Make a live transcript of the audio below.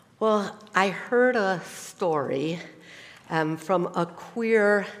Well, I heard a story from a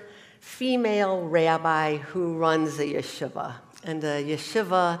queer female rabbi who runs a yeshiva. And a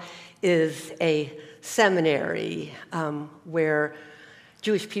yeshiva is a seminary where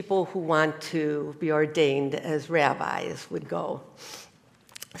Jewish people who want to be ordained as rabbis would go.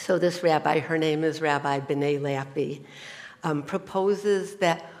 So this rabbi, her name is Rabbi B'nai Lappi, proposes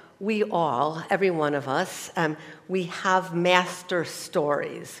that we all, every one of us, we have master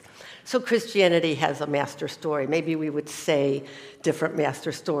stories. So Christianity has a master story. Maybe we would say different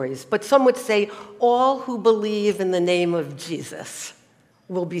master stories. But some would say all who believe in the name of Jesus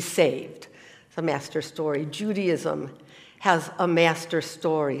will be saved. It's a master story. Judaism has a master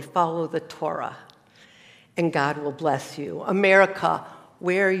story. Follow the Torah, and God will bless you. America,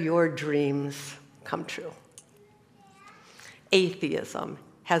 where your dreams come true. Atheism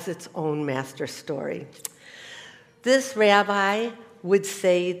has its own master story. This rabbi would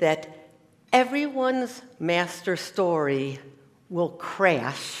say that everyone's master story will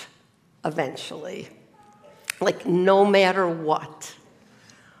crash eventually. Like no matter what,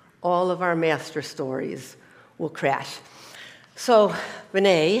 all of our master stories will crash. So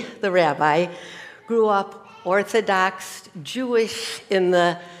B'nai, the rabbi, grew up Orthodox Jewish in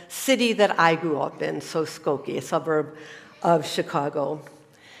the city that I grew up in, so Skokie, a suburb of Chicago.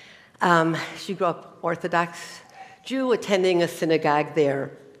 She grew up Orthodox Jew, attending a synagogue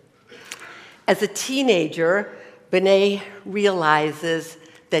there. As a teenager, B'nai realizes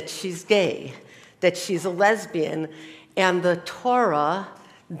that she's gay, that she's a lesbian, and the Torah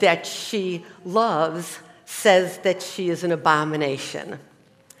that she loves says that she is an abomination.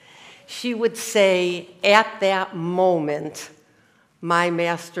 She would say, at that moment, my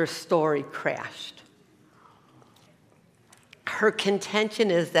master story crashed. Her contention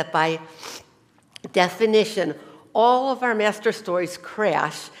is that by definition, all of our master stories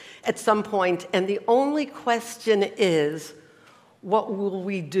crash at some point, and the only question is, what will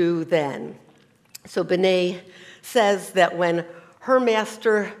we do then? So B'nai says that when her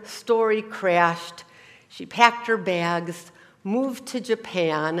master story crashed, she packed her bags, moved to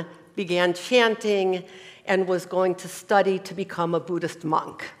Japan, began chanting, and was going to study to become a Buddhist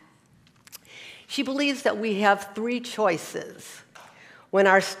monk. She believes that we have three choices when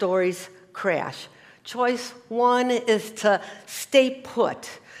our stories crash. Choice one is to stay put,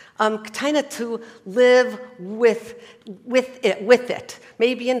 kind of to live with it,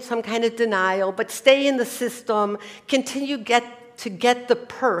 maybe in some kind of denial, but stay in the system, continue to get the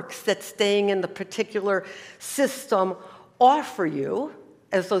perks that staying in the particular system offer you,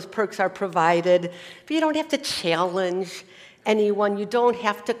 as those perks are provided. But you don't have to challenge anyone. You don't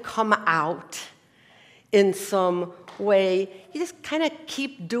have to come out in some way. You just kind of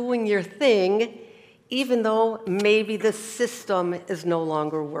keep doing your thing, even though maybe the system is no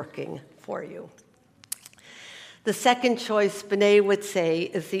longer working for you. The second choice, B'nai would say,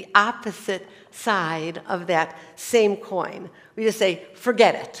 is the opposite side of that same coin. We just say,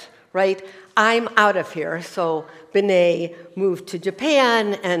 forget it, right? I'm out of here. So B'nai moved to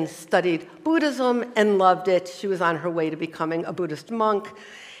Japan and studied Buddhism and loved it. She was on her way to becoming a Buddhist monk.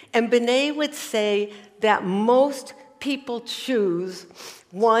 And B'nai would say that most people choose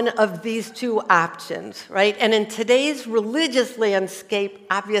one of these two options, right? And in today's religious landscape,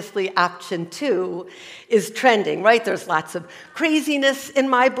 obviously option two is trending, right? There's lots of craziness in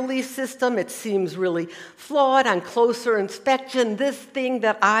my belief system. It seems really flawed on closer inspection. This thing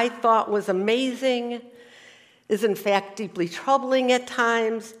that I thought was amazing is in fact deeply troubling at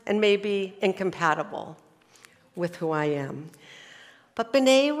times and maybe incompatible with who I am. But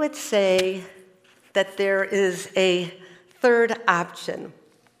B'nai would say that there is a third option.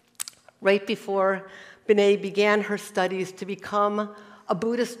 Right before B'nai began her studies to become a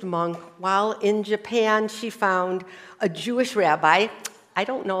Buddhist monk, while in Japan, she found a Jewish rabbi. I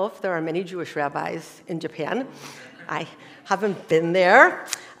don't know if there are many Jewish rabbis in Japan. I haven't been there.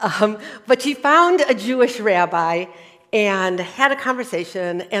 But she found a Jewish rabbi and had a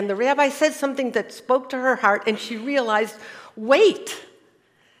conversation, and the rabbi said something that spoke to her heart, and she realized, wait,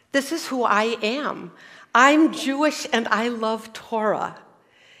 this is who I am. I'm Jewish and I love Torah.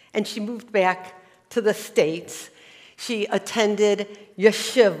 And she moved back to the States. She attended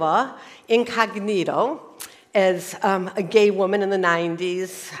yeshiva incognito as a gay woman in the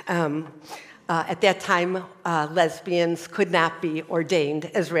 90s. At that time, lesbians could not be ordained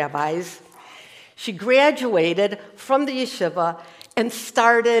as rabbis. She graduated from the yeshiva and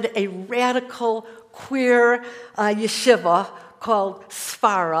started a radical queer yeshiva called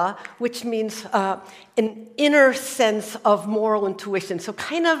Svara, which means an inner sense of moral intuition. So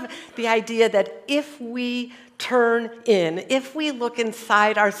kind of the idea that if we turn in, if we look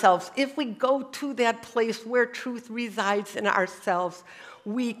inside ourselves, if we go to that place where truth resides in ourselves,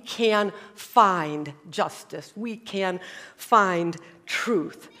 we can find justice. We can find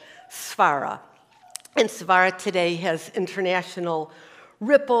truth. Svara. And Svara today has international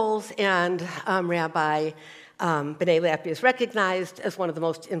ripples, and Rabbi B'nai Lappi is recognized as one of the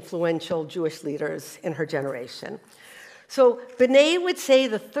most influential Jewish leaders in her generation. So B'nai would say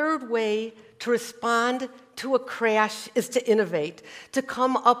the third way to respond to a crash is to innovate, to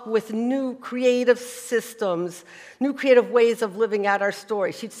come up with new creative systems, new creative ways of living out our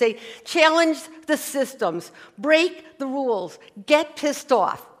story. She'd say, challenge the systems, break the rules, get pissed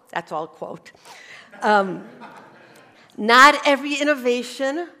off. That's all quote. Not every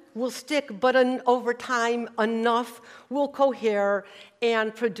innovation will stick, but over time, enough will cohere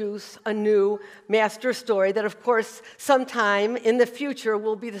and produce a new master story that, of course, sometime in the future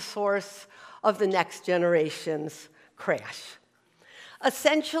will be the source of the next generation's crash.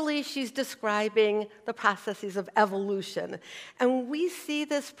 Essentially, she's describing the processes of evolution. And we see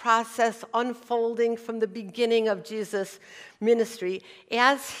this process unfolding from the beginning of Jesus' ministry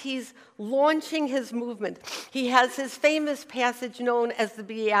as he's launching his movement. He has his famous passage known as the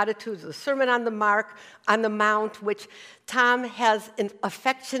Beatitudes, the Sermon on the Mount, which Tom has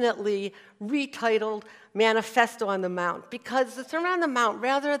affectionately retitled Manifesto on the Mount, because the Sermon on the Mount,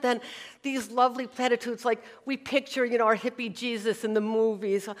 rather than these lovely platitudes like we picture, our hippie Jesus in the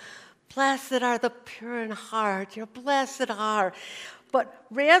movies, blessed are the pure in heart, blessed are. But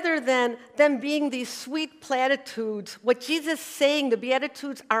rather than them being these sweet platitudes, what Jesus is saying, the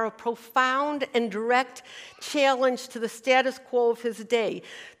Beatitudes are a profound and direct challenge to the status quo of his day,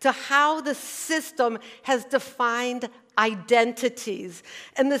 to how the system has defined identities.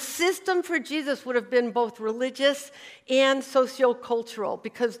 And the system for Jesus would have been both religious and sociocultural,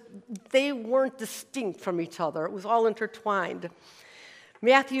 because they weren't distinct from each other. It was all intertwined.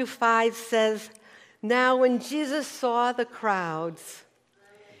 Matthew 5 says, now when Jesus saw the crowds,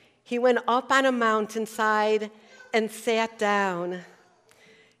 he went up on a mountainside and sat down.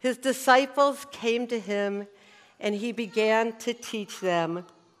 His disciples came to him, and he began to teach them.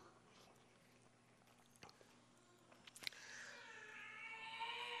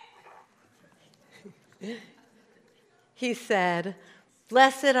 He said,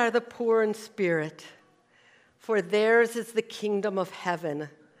 blessed are the poor in spirit, for theirs is the kingdom of heaven.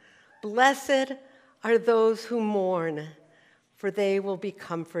 Blessed are those who mourn, for they will be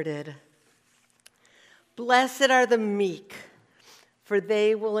comforted. Blessed are the meek, for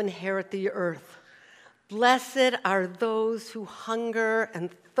they will inherit the earth. Blessed are those who hunger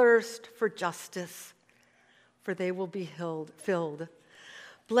and thirst for justice, for they will be filled.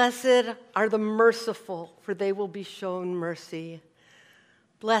 Blessed are the merciful, for they will be shown mercy.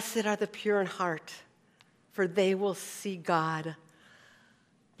 Blessed are the pure in heart, for they will see God.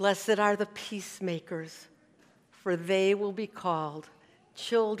 Blessed are the peacemakers, for they will be called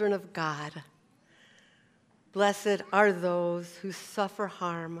children of God. Blessed are those who suffer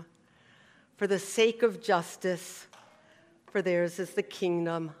harm for the sake of justice, for theirs is the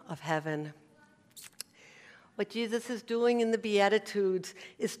kingdom of heaven. What Jesus is doing in the Beatitudes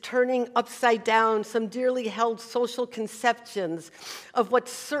is turning upside down some dearly held social conceptions of what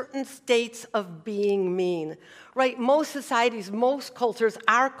certain states of being mean, right? Most societies, most cultures,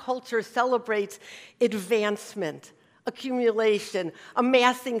 our culture celebrates advancement, accumulation,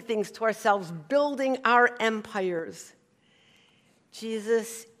 amassing things to ourselves, building our empires.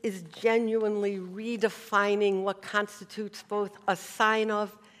 Jesus is genuinely redefining what constitutes both a sign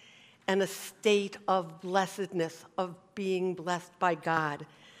of and a state of blessedness, of being blessed by God.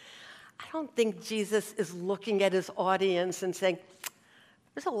 I don't think Jesus is looking at his audience and saying,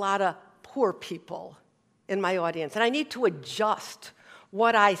 there's a lot of poor people in my audience, and I need to adjust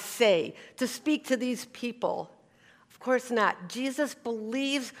what I say to speak to these people. Of course not. Jesus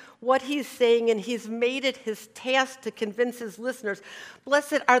believes what he's saying, and he's made it his task to convince his listeners.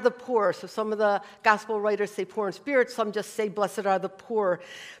 Blessed are the poor. So some of the gospel writers say poor in spirit. Some just say blessed are the poor,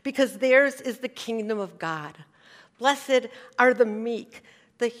 because theirs is the kingdom of God. Blessed are the meek,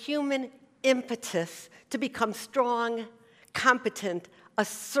 the human impetus to become strong, competent,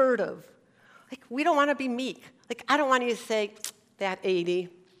 assertive. Like, we don't want to be meek. Like, I don't want you to say, that Adey,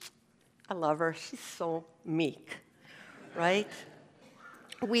 I love her. She's so meek. Right?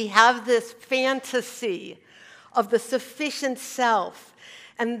 We have this fantasy of the sufficient self,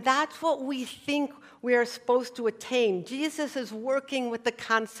 and that's what we think we are supposed to attain. Jesus is working with the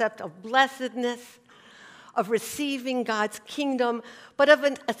concept of blessedness, of receiving God's kingdom, but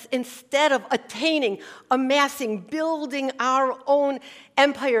instead of attaining, amassing, building our own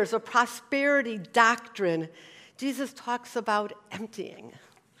empires of prosperity doctrine, Jesus talks about emptying,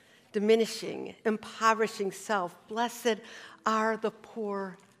 diminishing, impoverishing self. Blessed are the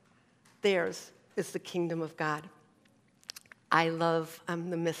poor. Theirs is the kingdom of God. I love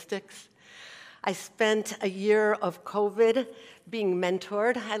the mystics. I spent a year of COVID being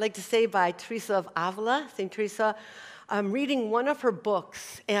mentored, I like to say, by Teresa of Avila, St. Teresa, reading one of her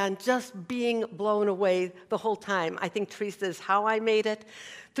books and just being blown away the whole time. I think Teresa is how I made it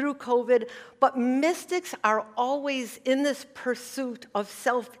through COVID. But mystics are always in this pursuit of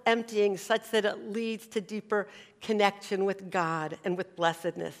self-emptying such that it leads to deeper connection with God and with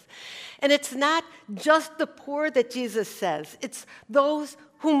blessedness. And it's not just the poor that Jesus says. It's those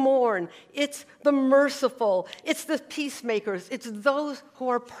who mourn. It's the merciful. It's the peacemakers. It's those who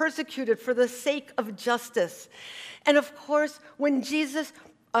are persecuted for the sake of justice. And of course, when Jesus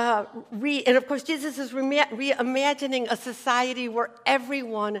Jesus is reimagining a society where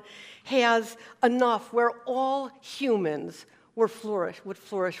everyone has enough, where all humans would flourish,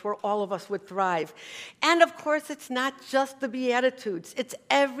 where all of us would thrive. And of course, it's not just the Beatitudes. It's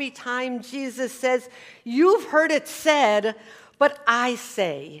every time Jesus says, "You've heard it said, but I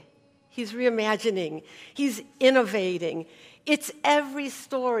say." He's reimagining. He's innovating. It's every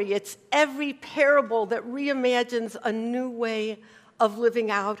story. It's every parable that reimagines a new way of living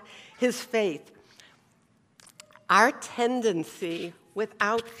out his faith. Our tendency,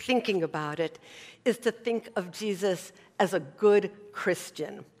 without thinking about it, is to think of Jesus as a good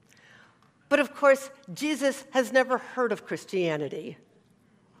Christian. But of course, Jesus has never heard of Christianity.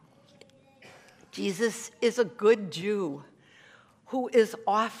 Jesus is a good Jew who is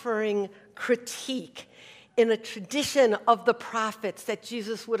offering critique in a tradition of the prophets that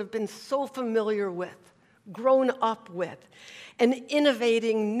Jesus would have been so familiar with, grown up with, and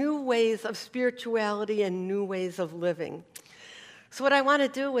innovating new ways of spirituality and new ways of living. So what I want to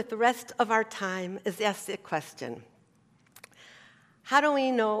do with the rest of our time is ask the question: how do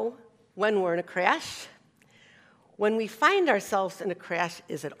we know when we're in a crash? When we find ourselves in a crash,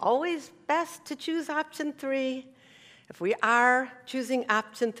 is it always best to choose option 3? If we are choosing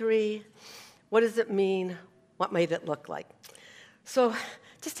option 3, what does it mean? What might it look like? So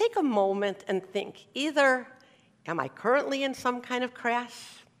just take a moment and think. Either, am I currently in some kind of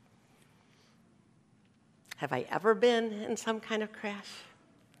crash? Have I ever been in some kind of crash?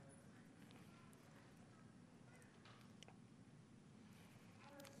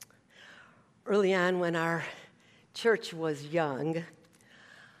 Early on, when our church was young,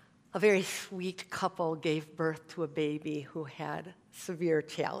 a very sweet couple gave birth to a baby who had severe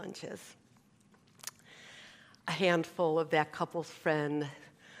challenges. A handful of that couple's friends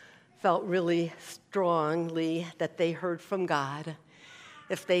felt really strongly that they heard from God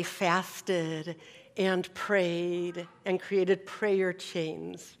if they fasted and prayed and created prayer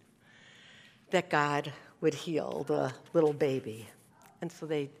chains, that God would heal the little baby. And so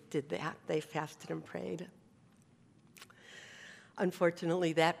they did that. They fasted and prayed.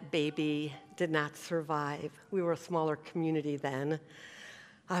 Unfortunately, that baby did not survive. We were a smaller community then.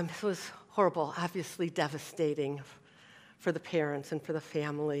 It was horrible, obviously devastating for the parents and for the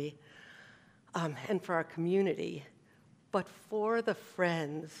family and for our community. But for the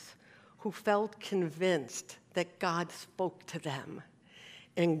friends who felt convinced that God spoke to them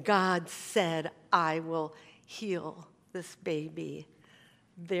and God said, "I will heal this baby,"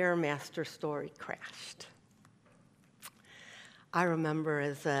 their master story crashed. I remember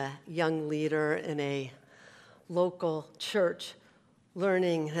as a young leader in a local church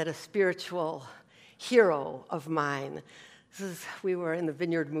learning that a spiritual hero of mine, we were in the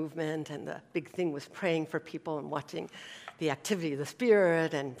Vineyard movement, and the big thing was praying for people and watching the activity of the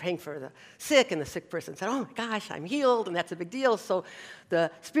Spirit and praying for the sick, and the sick person said, "Oh my gosh, I'm healed," and that's a big deal. So the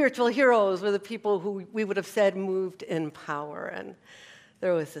spiritual heroes were the people who we would have said moved in power. And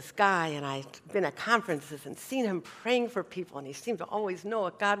there was this guy, and I'd been at conferences and seen him praying for people, and he seemed to always know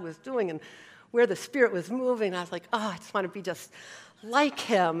what God was doing and where the Spirit was moving. I was like, oh, I just want to be just like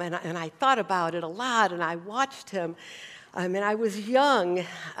him. And I thought about it a lot, and I watched him. And I was young,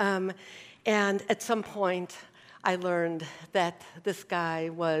 and at some point, I learned that this guy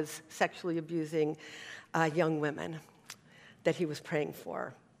was sexually abusing young women that he was praying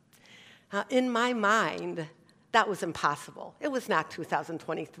for. In my mind, that was impossible. It was not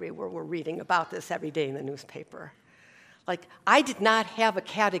 2023 where we're reading about this every day in the newspaper. Like, I did not have a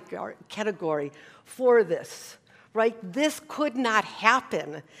category for this, right? This could not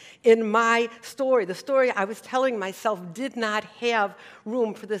happen in my story. The story I was telling myself did not have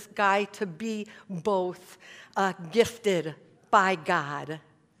room for this guy to be both gifted by God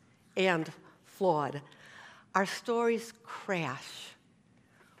and flawed. Our stories crash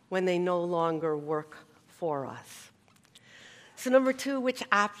when they no longer work for us. So number 2, which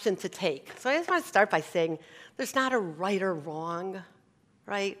option to take? So I just want to start by saying there's not a right or wrong,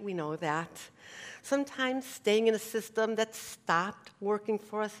 right? We know that. Sometimes staying in a system that stopped working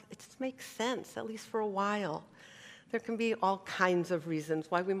for us, it just makes sense, at least for a while. There can be all kinds of reasons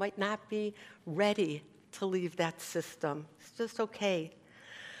why we might not be ready to leave that system. It's just okay.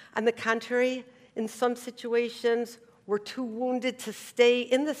 On the contrary, in some situations, we're too wounded to stay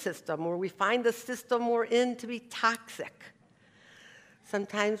in the system, or we find the system we're in to be toxic.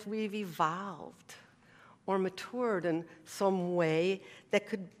 Sometimes we've evolved or matured in some way that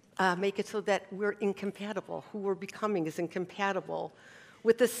could make it so that we're incompatible. Who we're becoming is incompatible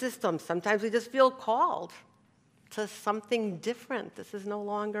with the system. Sometimes we just feel called to something different. This is no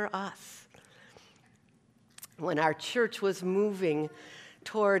longer us. When our church was moving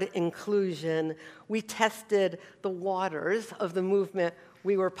toward inclusion, we tested the waters of the movement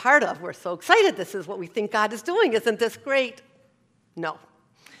we were part of. We're so excited. This is what we think God is doing. Isn't this great? No.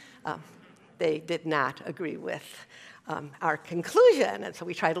 They did not agree with our conclusion, and so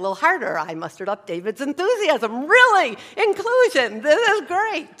we tried a little harder. I mustered up David's enthusiasm. Really? Inclusion? This is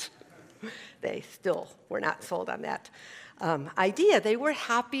great. They still were not sold on that idea. They were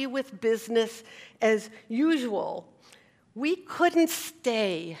happy with business as usual. We couldn't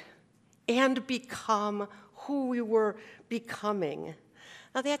stay and become who we were becoming.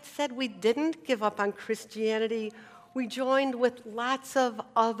 Now, that said, we didn't give up on Christianity. We joined with lots of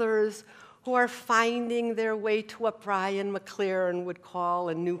others who are finding their way to what Brian McLaren would call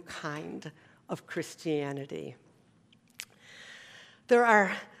a new kind of Christianity. There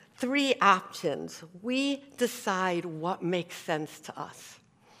are 3 options. We decide what makes sense to us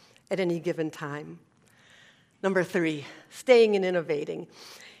at any given time. Number 3, staying and innovating.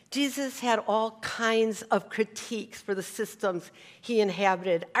 Jesus had all kinds of critiques for the systems he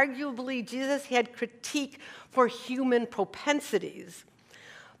inhabited. Arguably, Jesus had critique for human propensities.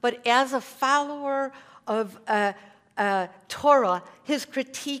 But as a follower of Torah, his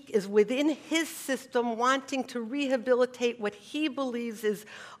critique is within his system, wanting to rehabilitate what he believes is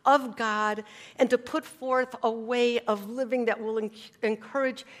of God and to put forth a way of living that will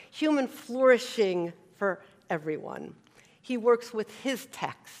encourage human flourishing for everyone. He works with his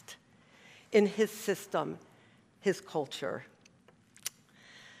text in his system, his culture.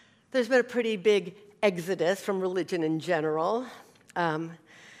 There's been a pretty big exodus from religion in general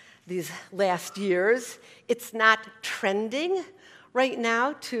these last years. It's not trending right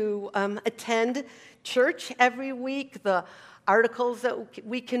now to attend church every week. The articles that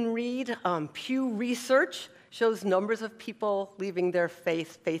we can read, Pew Research shows numbers of people leaving their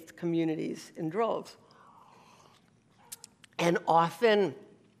faith communities in droves. And often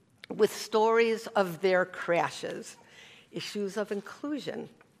with stories of their crashes, issues of inclusion,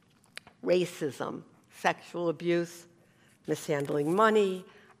 racism, sexual abuse, mishandling money,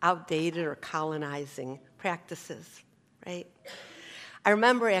 outdated or colonizing practices, right? I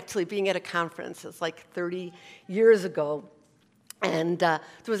remember actually being at a conference, it's like 30 years ago, and there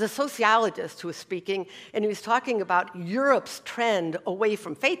was a sociologist who was speaking, and he was talking about Europe's trend away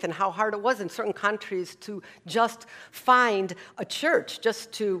from faith and how hard it was in certain countries to just find a church,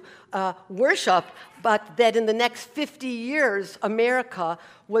 just to worship, but that in the next 50 years, America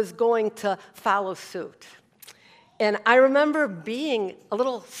was going to follow suit. And I remember being a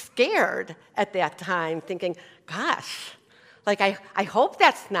little scared at that time, thinking, gosh, like I hope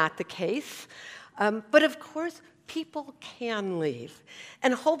that's not the case. But of course, people can leave.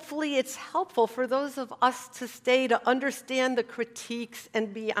 And hopefully it's helpful for those of us to stay, to understand the critiques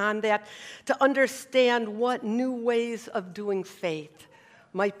and beyond that, to understand what new ways of doing faith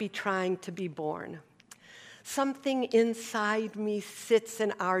might be trying to be born. Something inside me sits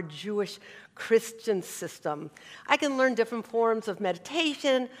in our Jewish Christian system. I can learn different forms of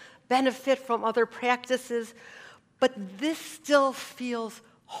meditation, benefit from other practices, but this still feels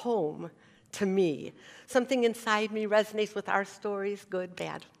home to me. Something inside me resonates with our stories, good,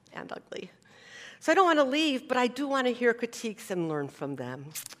 bad, and ugly. So I don't want to leave, but I do want to hear critiques and learn from them.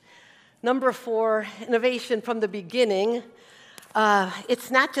 Number 4, innovation from the beginning.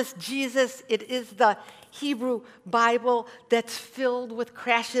 It's not just Jesus, it is the Hebrew Bible that's filled with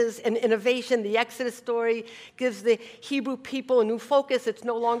crashes and innovation. The Exodus story gives the Hebrew people a new focus. It's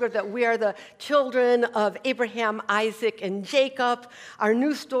no longer that we are the children of Abraham, Isaac, and Jacob. Our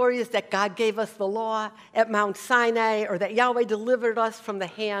new story is that God gave us the law at Mount Sinai, or that Yahweh delivered us from the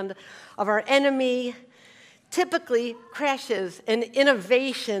hand of our enemy. Typically, crashes and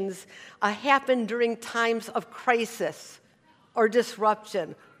innovations happen during times of crisis or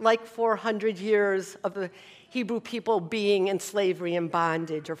disruption, like 400 years of the Hebrew people being in slavery and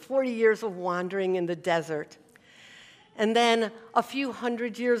bondage, or 40 years of wandering in the desert. And then a few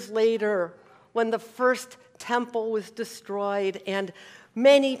hundred years later, when the first temple was destroyed and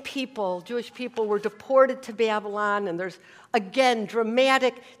many people, Jewish people, were deported to Babylon, and there's, again,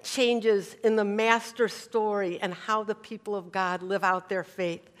 dramatic changes in the master story and how the people of God live out their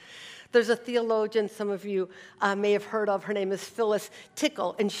faith. There's a theologian some of you may have heard of. Her name is Phyllis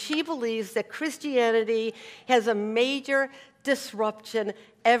Tickle, and she believes that Christianity has a major disruption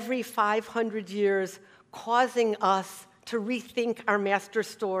every 500 years, causing us to rethink our master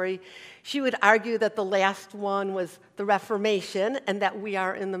story. She would argue that the last one was the Reformation and that we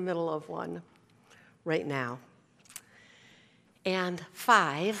are in the middle of one right now. And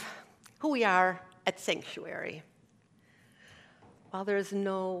 5, who we are at Sanctuary. While there's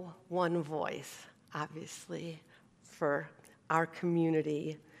no one voice, obviously, for our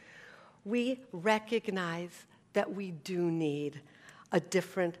community, we recognize that we do need a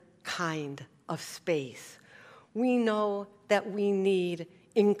different kind of space. We know that we need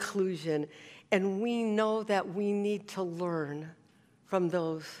inclusion, and we know that we need to learn from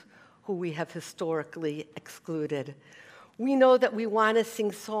those who we have historically excluded. We know that we want to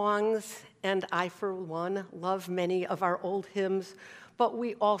sing songs, and I, for one, love many of our old hymns, but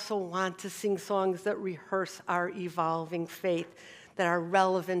we also want to sing songs that rehearse our evolving faith, that are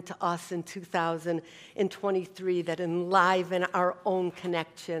relevant to us in 2023, that enliven our own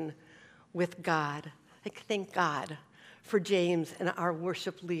connection with God. Thank God for James and our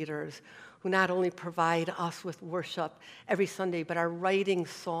worship leaders who not only provide us with worship every Sunday, but are writing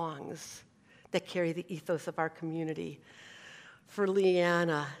songs that carry the ethos of our community. For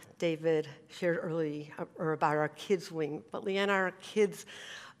Leanna, David shared earlier about our kids' wing, but Leanna, our kids'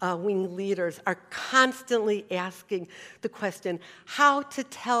 wing leaders are constantly asking the question, how to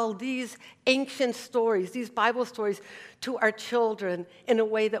tell these ancient stories, these Bible stories, to our children in a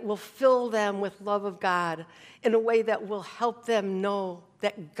way that will fill them with love of God, in a way that will help them know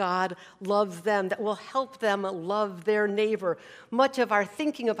that God loves them, that will help them love their neighbor. Much of our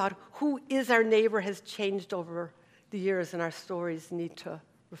thinking about who is our neighbor has changed over the years, and our stories need to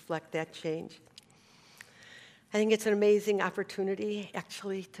reflect that change. I think it's an amazing opportunity,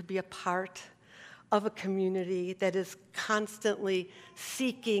 actually, to be a part of a community that is constantly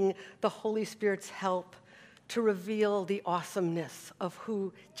seeking the Holy Spirit's help to reveal the awesomeness of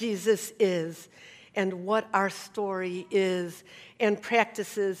who Jesus is and what our story is, and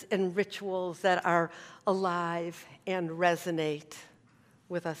practices and rituals that are alive and resonate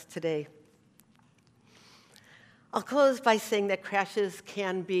with us today. I'll close by saying that crashes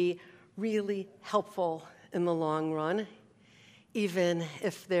can be really helpful in the long run, even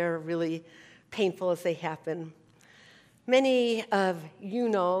if they're really painful as they happen. Many of you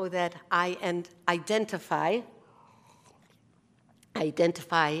know that I identify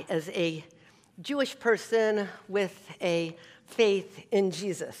as a Jewish person with a faith in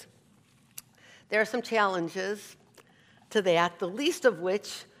Jesus. There are some challenges to that, the least of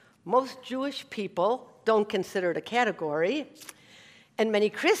which most Jewish people don't consider it a category, and many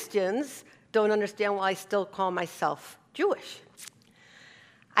Christians don't understand why I still call myself Jewish.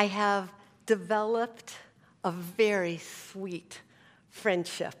 I have developed a very sweet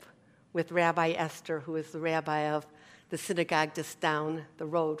friendship with Rabbi Esther, who is the rabbi of the synagogue just down the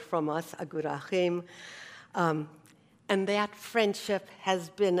road from us, Agur Achim. And that friendship has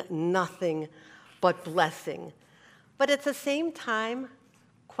been nothing but blessing. But at the same time,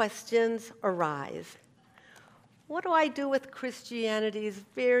 questions arise. What do I do with Christianity's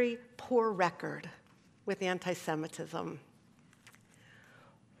very poor record with anti-Semitism?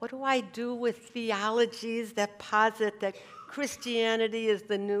 What do I do with theologies that posit that Christianity is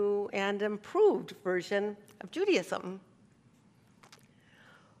the new and improved version of Judaism?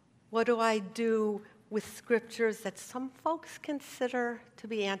 What do I do with scriptures that some folks consider to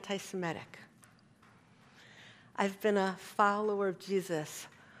be anti-Semitic? I've been a follower of Jesus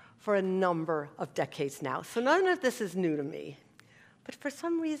for a number of decades now, so none of this is new to me. But for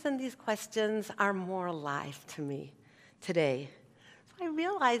some reason, these questions are more alive to me today. So I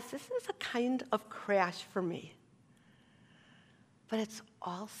realize this is a kind of crash for me. But it's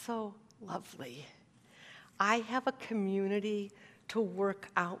also lovely. I have a community to work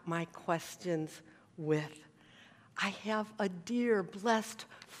out my questions with. I have a dear, blessed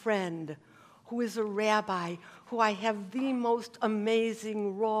friend who is a rabbi who I have the most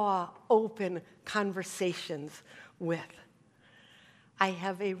amazing, raw, open conversations with. I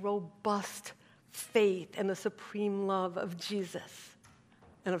have a robust faith and the supreme love of Jesus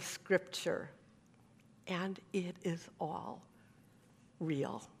and of Scripture, and it is all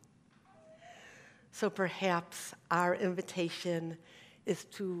real. So perhaps our invitation is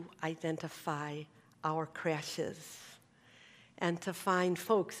to identify our crashes and to find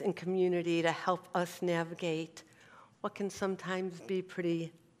folks in community to help us navigate what can sometimes be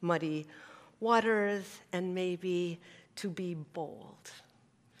pretty muddy waters, and maybe to be bold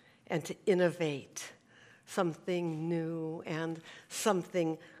and to innovate something new and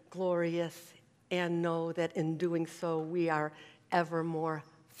something glorious, and know that in doing so we are ever more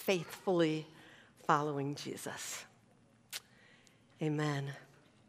faithfully following Jesus. Amen.